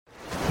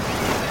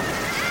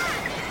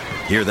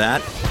Hear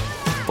that?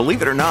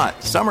 Believe it or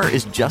not, summer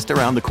is just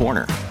around the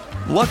corner.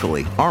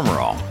 Luckily, Armor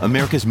All,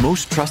 America's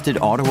most trusted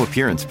auto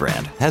appearance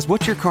brand, has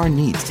what your car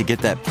needs to get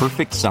that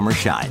perfect summer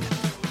shine.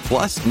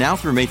 Plus, now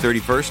through May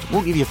 31st,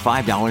 we'll give you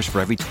 $5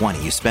 for every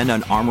 $20 you spend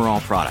on Armor All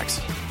products.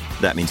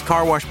 That means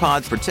car wash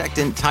pods,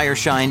 protectant, tire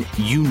shine,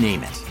 you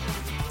name it.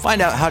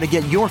 Find out how to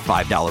get your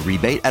 $5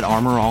 rebate at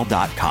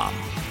armorall.com.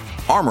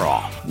 Armor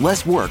All,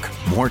 less work,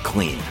 more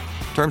clean.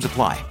 Terms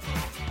apply.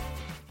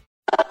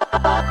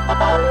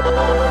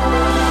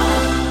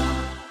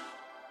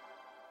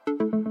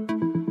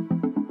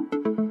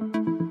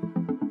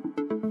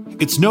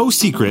 It's no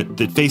secret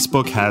that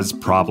Facebook has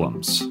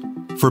problems.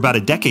 For about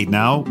a decade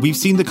now, we've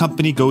seen the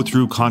company go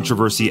through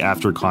controversy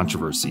after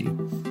controversy.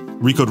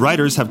 Recode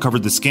writers have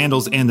covered the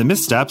scandals and the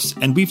missteps,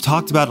 and we've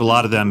talked about a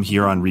lot of them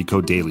here on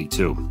Recode Daily,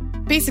 too.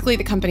 Basically,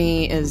 the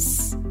company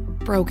is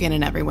broken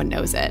and everyone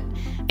knows it.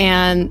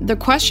 And the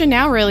question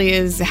now really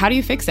is, how do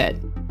you fix it?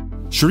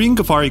 Shireen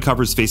Ghaffari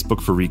covers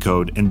Facebook for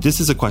Recode, and this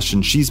is a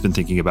question she's been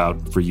thinking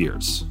about for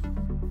years.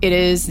 It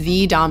is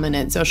the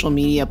dominant social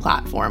media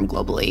platform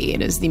globally.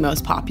 It is the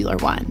most popular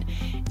one.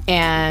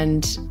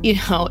 And,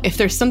 if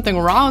there's something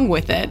wrong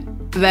with it,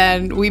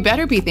 then we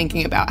better be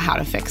thinking about how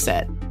to fix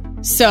it.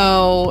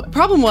 So the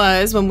problem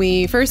was, when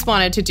we first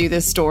wanted to do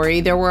this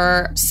story, there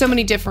were so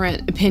many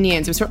different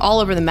opinions. It was sort of all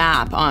over the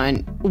map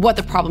on what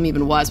the problem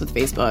even was with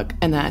Facebook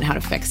and then how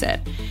to fix it.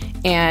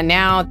 And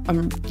now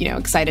I'm,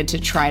 excited to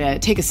try to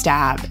take a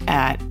stab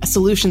at a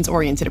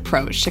solutions-oriented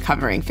approach to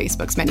covering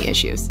Facebook's many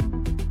issues.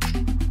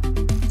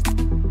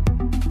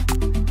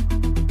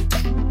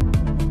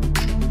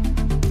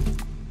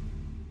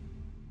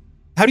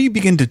 How do you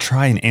begin to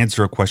try and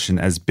answer a question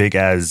as big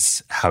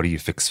as how do you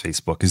fix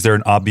Facebook? Is there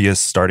an obvious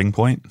starting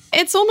point?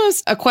 It's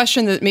almost a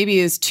question that maybe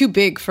is too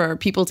big for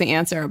people to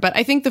answer. But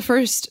I think the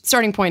first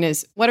starting point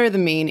is, what are the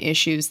main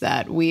issues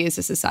that we as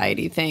a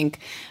society think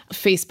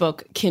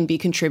Facebook can be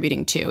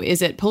contributing to?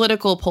 Is it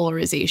political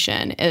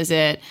polarization? Is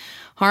it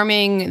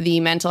harming the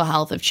mental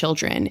health of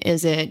children?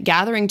 Is it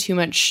gathering too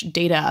much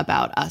data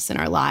about us and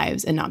our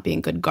lives and not being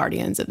good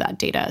guardians of that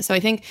data? So I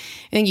think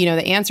the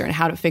answer and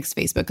how to fix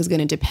Facebook is going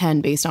to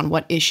depend based on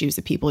what issues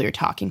the people you're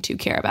talking to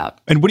care about.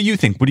 And what do you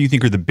think? What do you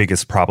think are the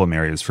biggest problem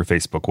areas for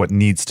Facebook? What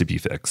needs to be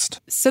fixed?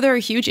 So there are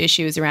huge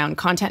issues around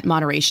content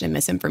moderation and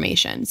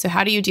misinformation. So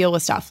how do you deal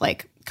with stuff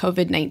like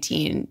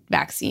COVID-19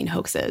 vaccine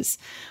hoaxes,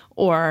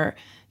 or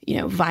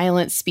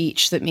violent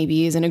speech that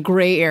maybe is in a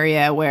gray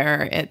area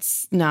where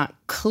it's not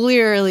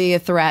clearly a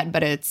threat,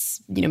 but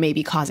it's,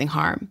 maybe causing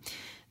harm.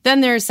 Then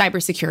there's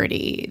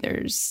cybersecurity.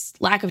 There's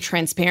lack of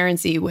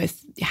transparency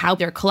with how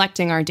they're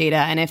collecting our data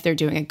and if they're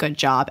doing a good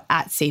job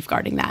at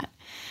safeguarding that.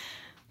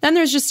 Then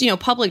there's just,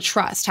 public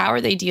trust. How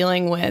are they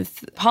dealing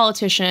with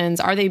politicians?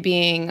 Are they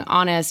being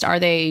honest? Are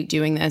they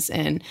doing this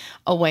in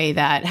a way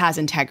that has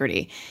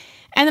integrity?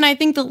 And then I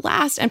think the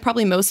last and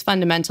probably most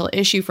fundamental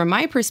issue from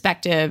my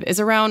perspective is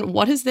around,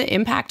 what is the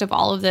impact of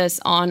all of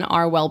this on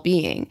our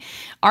well-being?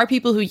 Are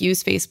people who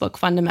use Facebook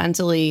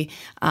fundamentally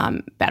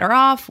better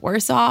off,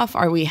 worse off?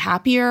 Are we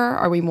happier?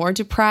 Are we more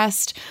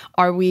depressed?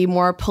 Are we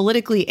more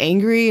politically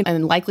angry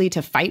and likely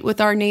to fight with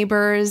our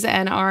neighbors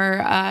and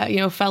our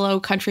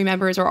fellow country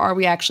members? Or are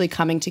we actually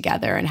coming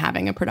together and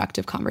having a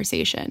productive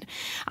conversation?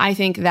 I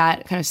think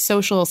that kind of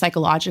social,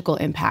 psychological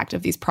impact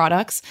of these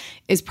products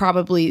is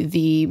probably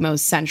the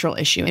most central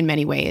issue in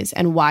many ways,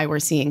 and why we're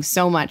seeing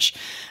so much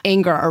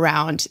anger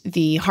around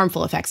the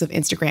harmful effects of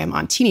Instagram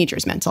on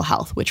teenagers' mental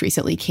health, which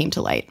recently came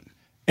to light.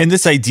 And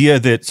this idea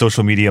that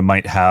social media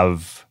might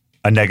have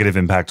a negative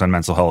impact on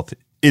mental health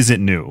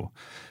isn't new.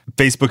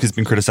 Facebook has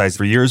been criticized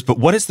for years, but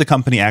what has the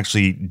company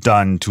actually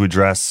done to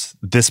address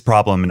this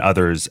problem and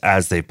others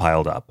as they've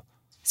piled up?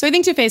 So I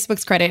think, to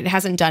Facebook's credit, it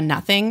hasn't done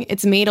nothing.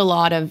 It's made a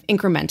lot of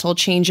incremental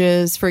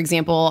changes. For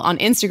example, on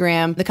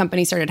Instagram, the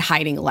company started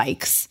hiding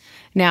likes.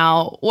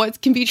 Now,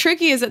 what can be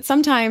tricky is that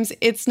sometimes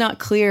it's not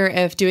clear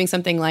if doing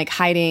something like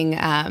hiding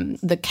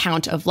the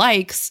count of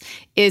likes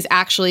is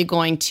actually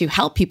going to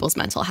help people's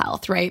mental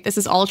health, right? This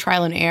is all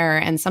trial and error.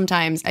 And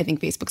sometimes I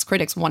think Facebook's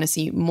critics want to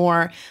see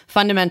more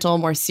fundamental,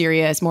 more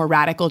serious, more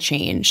radical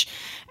change,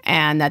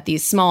 and that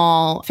these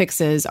small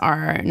fixes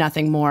are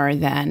nothing more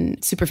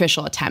than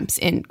superficial attempts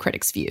in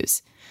critics'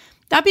 views.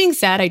 That being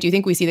said, I do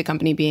think we see the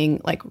company being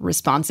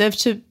responsive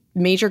to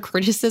major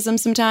criticism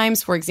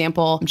sometimes. For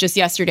example, just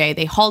yesterday,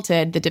 they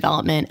halted the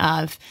development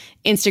of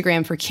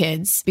Instagram for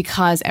Kids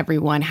because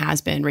everyone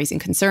has been raising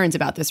concerns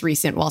about this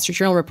recent Wall Street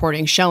Journal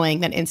reporting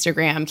showing that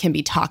Instagram can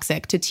be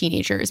toxic to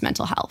teenagers'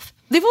 mental health.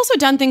 They've also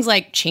done things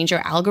like change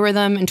their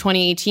algorithm in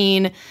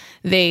 2018.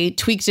 They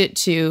tweaked it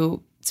to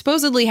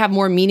supposedly have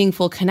more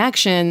meaningful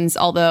connections,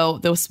 although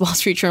the Wall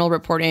Street Journal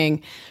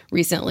reporting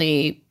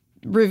recently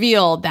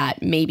revealed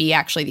that maybe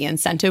actually the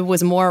incentive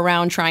was more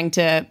around trying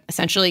to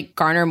essentially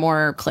garner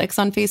more clicks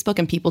on Facebook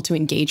and people to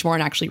engage more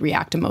and actually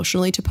react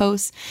emotionally to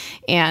posts.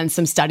 And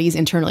some studies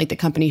internally at the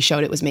company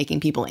showed it was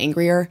making people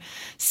angrier.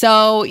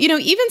 So,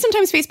 even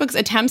sometimes Facebook's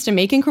attempts to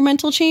make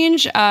incremental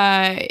change,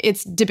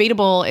 it's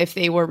debatable if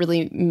they were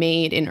really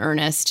made in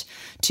earnest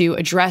to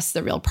address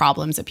the real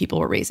problems that people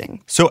were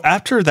raising. So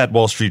after that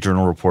Wall Street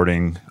Journal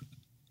reporting,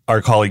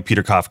 our colleague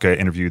Peter Kafka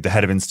interviewed the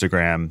head of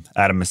Instagram,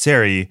 Adam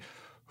Mosseri,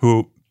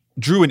 who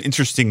drew an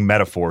interesting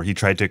metaphor. He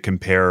tried to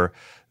compare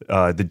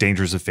the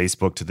dangers of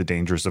Facebook to the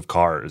dangers of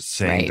cars,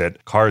 saying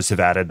that cars have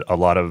added a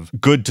lot of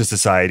good to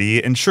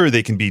society. And sure,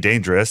 they can be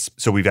dangerous.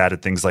 So we've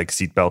added things like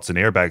seatbelts and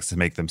airbags to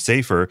make them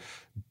safer.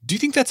 Do you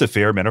think that's a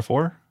fair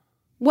metaphor?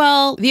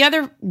 Well, the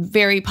other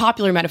very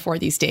popular metaphor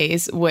these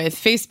days with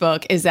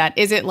Facebook is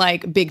it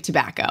like big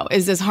tobacco?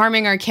 Is this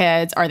harming our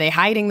kids? Are they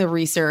hiding the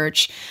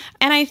research?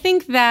 And I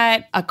think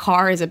that a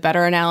car is a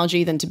better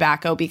analogy than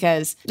tobacco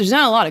because there's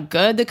not a lot of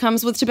good that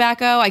comes with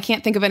tobacco. I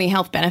can't think of any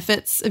health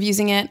benefits of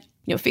using it.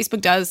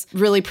 Facebook does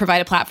really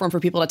provide a platform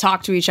for people to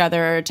talk to each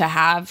other, to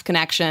have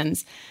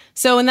connections.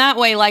 So in that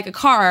way, like a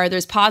car,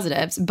 there's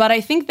positives. But I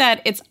think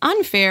that it's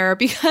unfair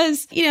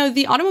because,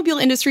 the automobile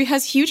industry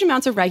has huge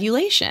amounts of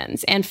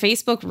regulations and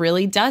Facebook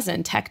really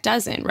doesn't. Tech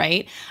doesn't,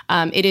 right?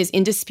 It is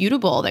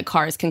indisputable that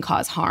cars can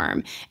cause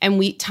harm. And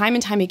we time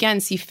and time again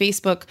see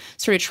Facebook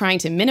sort of trying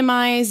to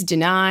minimize,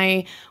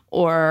 deny,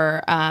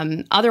 or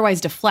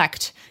otherwise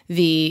deflect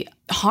the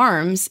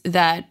harms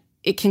that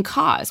it can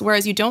cause.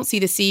 Whereas you don't see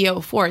the CEO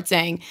of Ford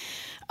saying,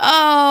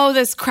 oh,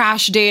 this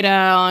crash data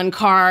on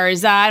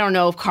cars, I don't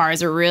know if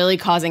cars are really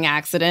causing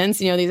accidents.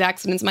 These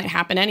accidents might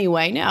happen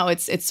anyway. No,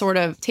 it's sort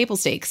of table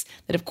stakes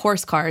that, of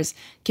course, cars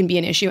can be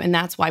an issue. And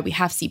that's why we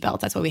have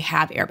seatbelts. That's why we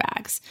have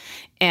airbags.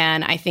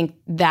 And I think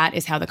that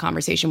is how the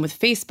conversation with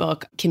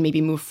Facebook can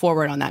maybe move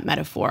forward on that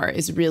metaphor,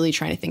 is really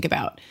trying to think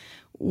about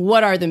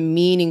what are the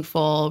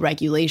meaningful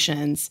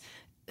regulations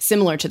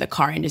similar to the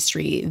car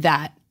industry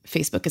that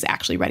Facebook is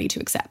actually ready to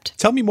accept.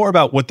 Tell me more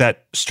about what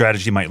that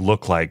strategy might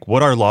look like.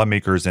 What are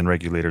lawmakers and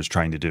regulators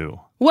trying to do?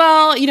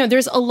 Well,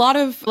 there's a lot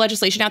of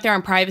legislation out there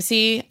on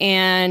privacy,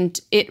 and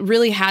it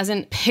really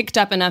hasn't picked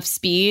up enough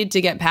speed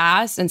to get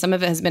passed, and some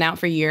of it has been out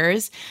for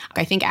years.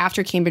 I think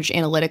after Cambridge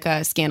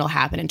Analytica scandal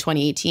happened in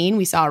 2018,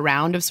 we saw a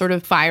round of sort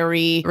of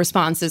fiery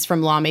responses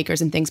from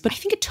lawmakers and things, but I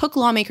think it took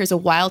lawmakers a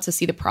while to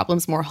see the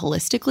problems more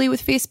holistically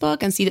with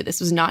Facebook and see that this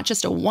was not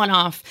just a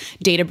one-off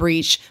data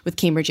breach with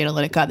Cambridge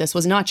Analytica. This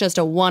was not just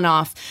a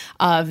one-off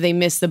of they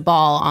missed the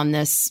ball on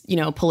this,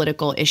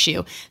 political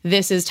issue.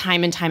 This is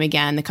time and time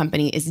again, the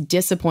company is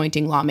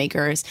disappointing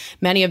lawmakers.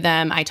 Many of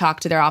them, I talk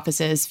to their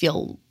offices,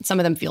 some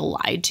of them feel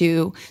lied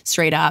to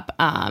straight up,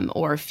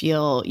 or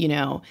feel,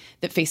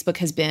 that Facebook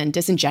has been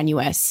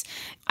disingenuous.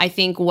 I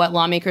think what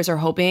lawmakers are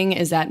hoping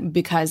is that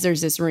because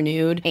there's this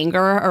renewed anger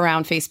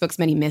around Facebook's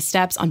many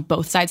missteps on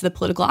both sides of the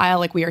political aisle,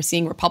 like we are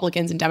seeing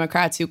Republicans and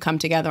Democrats who come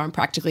together on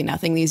practically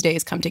nothing these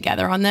days come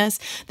together on this,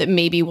 that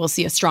maybe we'll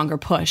see a stronger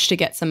push to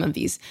get some of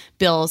these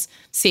bills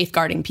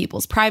safeguarding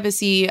people's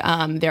privacy.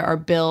 There are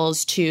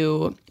bills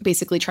to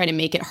basically try to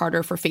make it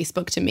harder for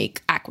Facebook to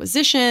make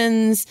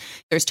acquisitions.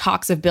 There's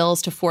talks of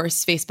bills to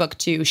force Facebook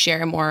to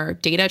share more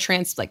data,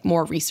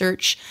 more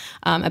research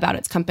about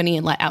its company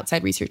and let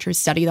outside researchers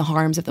study the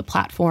harms of the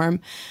platform.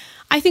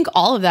 I think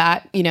all of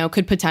that,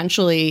 could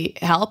potentially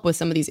help with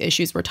some of these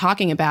issues we're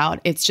talking about.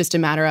 It's just a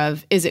matter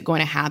of, is it going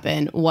to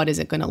happen? What is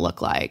it going to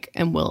look like?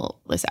 And will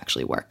this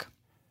actually work?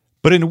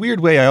 But in a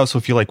weird way, I also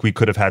feel like we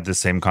could have had this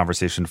same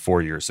conversation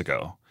 4 years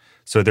ago.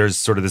 So there's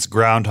sort of this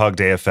Groundhog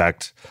Day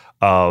effect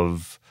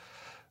of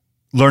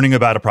learning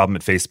about a problem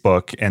at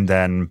Facebook and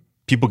then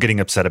people getting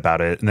upset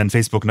about it and then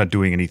Facebook not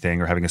doing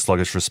anything or having a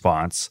sluggish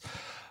response.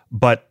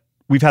 But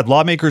we've had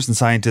lawmakers and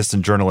scientists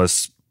and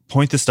journalists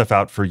point this stuff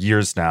out for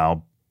years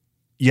now,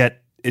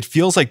 yet it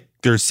feels like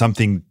there's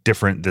something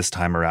different this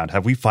time around.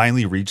 Have we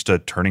finally reached a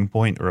turning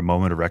point or a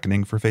moment of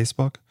reckoning for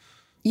Facebook?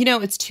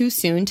 It's too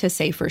soon to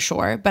say for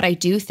sure, but I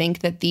do think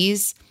that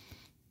these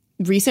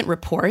recent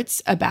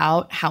reports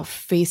about how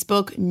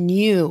Facebook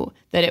knew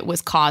that it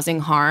was causing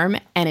harm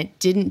and it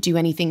didn't do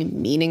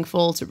anything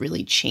meaningful to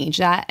really change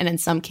that, and in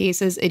some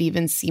cases, it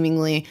even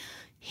seemingly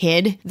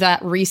hid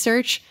that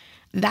research,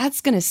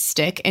 that's going to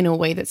stick in a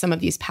way that some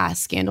of these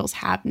past scandals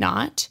have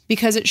not,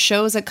 because it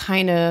shows a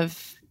kind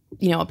of,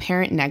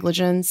 apparent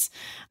negligence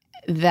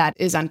that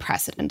is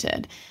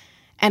unprecedented.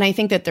 And I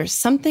think that there's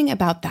something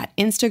about that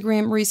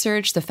Instagram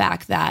research, the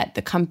fact that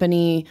the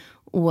company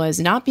was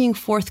not being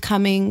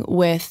forthcoming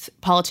with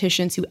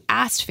politicians who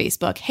asked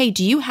Facebook, hey,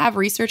 do you have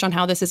research on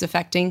how this is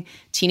affecting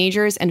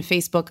teenagers? And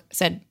Facebook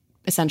said,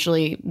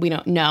 essentially, we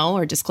don't know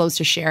or disclosed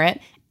to share it.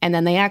 And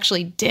then they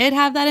actually did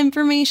have that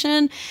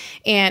information,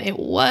 and it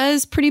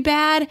was pretty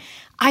bad.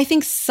 I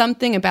think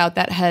something about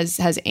that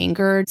has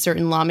angered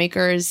certain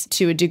lawmakers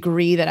to a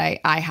degree that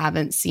I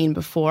haven't seen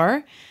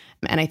before.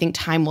 And I think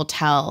time will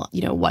tell,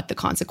 what the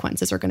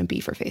consequences are going to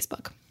be for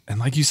Facebook. And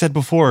like you said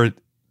before,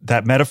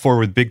 that metaphor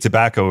with big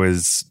tobacco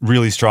is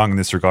really strong in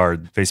this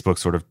regard. Facebook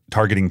sort of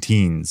targeting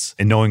teens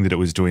and knowing that it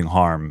was doing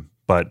harm,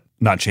 but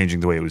not changing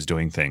the way it was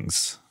doing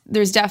things.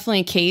 There's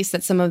definitely a case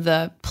that some of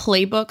the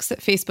playbooks that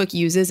Facebook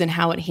uses and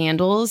how it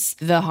handles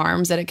the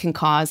harms that it can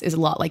cause is a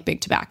lot like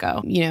big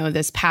tobacco. You know,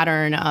 this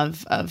pattern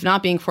of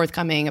not being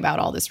forthcoming about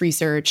all this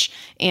research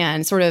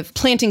and sort of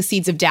planting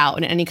seeds of doubt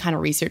in any kind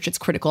of research that's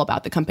critical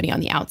about the company on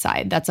the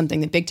outside. That's something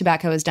that big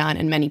tobacco has done,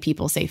 and many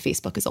people say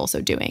Facebook is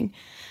also doing.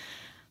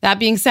 That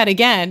being said,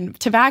 again,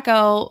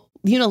 tobacco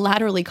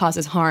unilaterally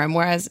causes harm,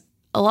 whereas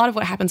a lot of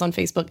what happens on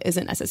Facebook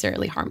isn't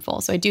necessarily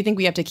harmful. So I do think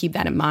we have to keep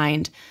that in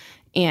mind.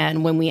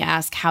 And when we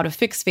ask how to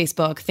fix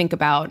Facebook, think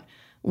about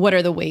what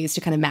are the ways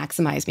to kind of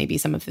maximize maybe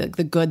some of the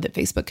good that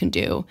Facebook can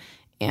do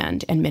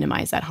and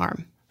minimize that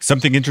harm.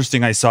 Something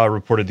interesting I saw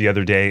reported the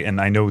other day, and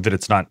I know that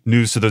it's not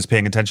news to those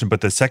paying attention, but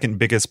the second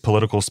biggest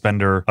political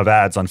spender of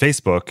ads on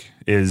Facebook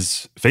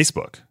is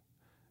Facebook.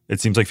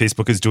 It seems like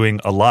Facebook is doing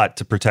a lot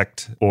to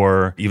protect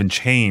or even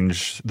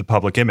change the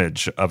public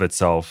image of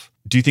itself.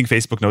 Do you think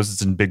Facebook knows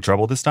it's in big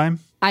trouble this time?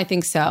 I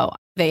think so.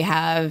 They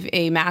have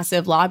a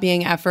massive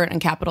lobbying effort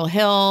on Capitol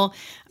Hill.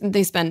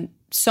 They spend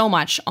so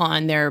much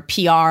on their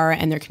PR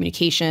and their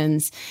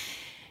communications.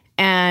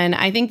 And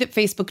I think that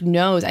Facebook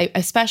knows,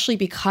 especially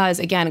because,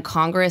 again,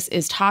 Congress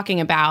is talking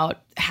about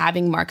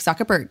having Mark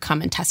Zuckerberg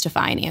come and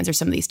testify and answer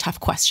some of these tough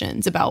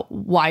questions about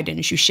why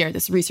didn't you share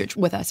this research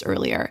with us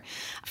earlier.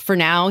 For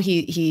now,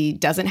 he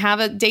doesn't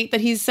have a date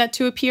that he's set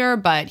to appear,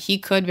 but he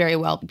could very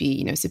well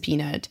be,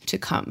 subpoenaed to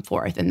come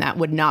forth, and that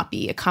would not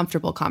be a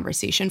comfortable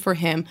conversation for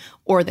him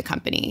or the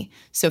company.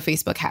 So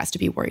Facebook has to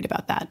be worried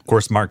about that. Of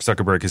course, Mark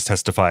Zuckerberg has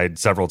testified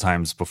several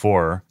times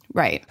before.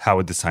 Right. How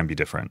would this time be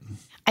different?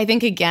 I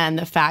think, again,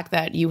 the fact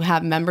that you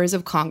have members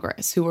of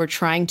Congress who are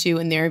trying to,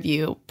 in their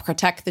view,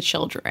 protect the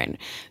children,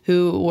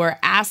 who were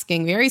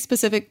asking very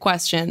specific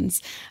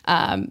questions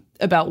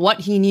about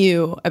what he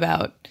knew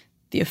about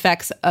the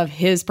effects of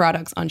his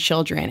products on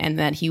children, and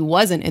that he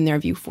wasn't, in their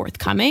view,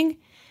 forthcoming.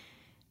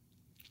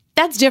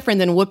 That's different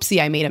than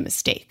whoopsie, I made a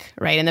mistake,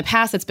 right? In the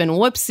past, it's been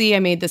whoopsie, I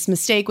made this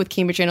mistake with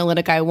Cambridge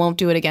Analytica. I won't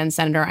do it again,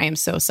 Senator. I am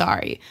so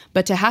sorry.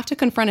 But to have to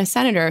confront a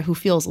senator who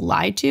feels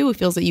lied to, who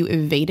feels that you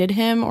evaded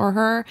him or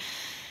her,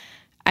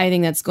 I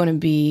think that's going to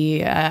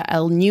be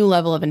a new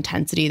level of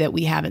intensity that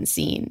we haven't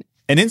seen.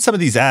 And in some of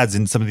these ads,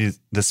 in some of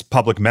this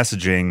public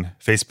messaging,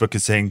 Facebook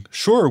is saying,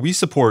 sure, we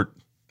support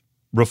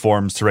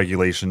reforms to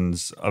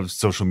regulations of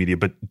social media.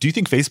 But do you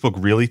think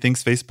Facebook really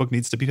thinks Facebook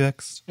needs to be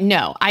fixed?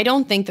 No, I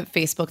don't think that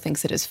Facebook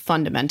thinks it is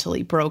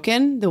fundamentally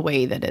broken the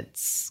way that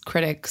its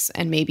critics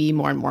and maybe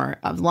more and more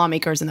of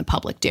lawmakers and the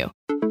public do.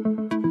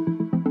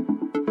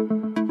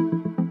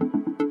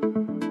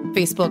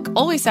 Facebook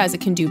always says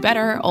it can do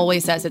better,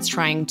 always says it's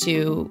trying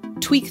to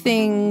tweak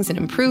things and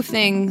improve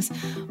things.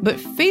 But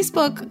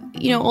Facebook,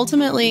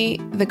 ultimately,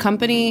 the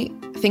company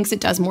thinks it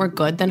does more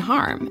good than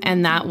harm.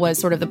 And that was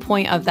sort of the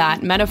point of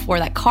that metaphor,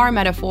 that car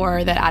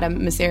metaphor that Adam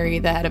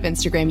Mosseri, the head of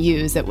Instagram,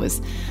 used that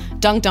was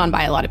dunked on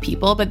by a lot of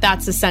people. But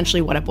that's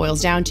essentially what it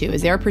boils down to,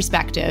 is their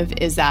perspective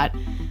is that,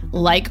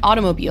 like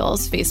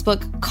automobiles,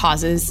 Facebook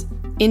causes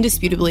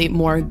indisputably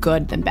more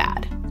good than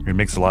bad. It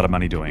makes a lot of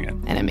money doing it.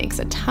 And it makes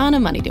a ton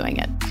of money doing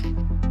it.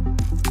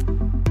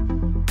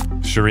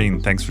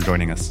 Shireen, thanks for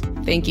joining us.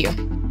 Thank you.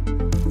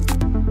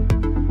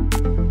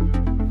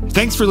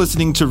 Thanks for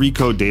listening to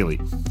Recode Daily.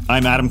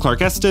 I'm Adam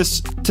Clark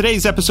Estes.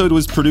 Today's episode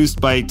was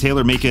produced by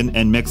Taylor Macon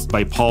and mixed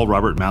by Paul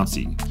Robert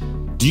Mounsey.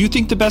 Do you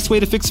think the best way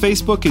to fix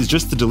Facebook is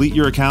just to delete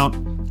your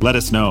account? Let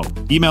us know.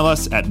 Email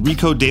us at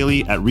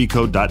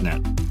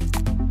recodedaily@recode.net.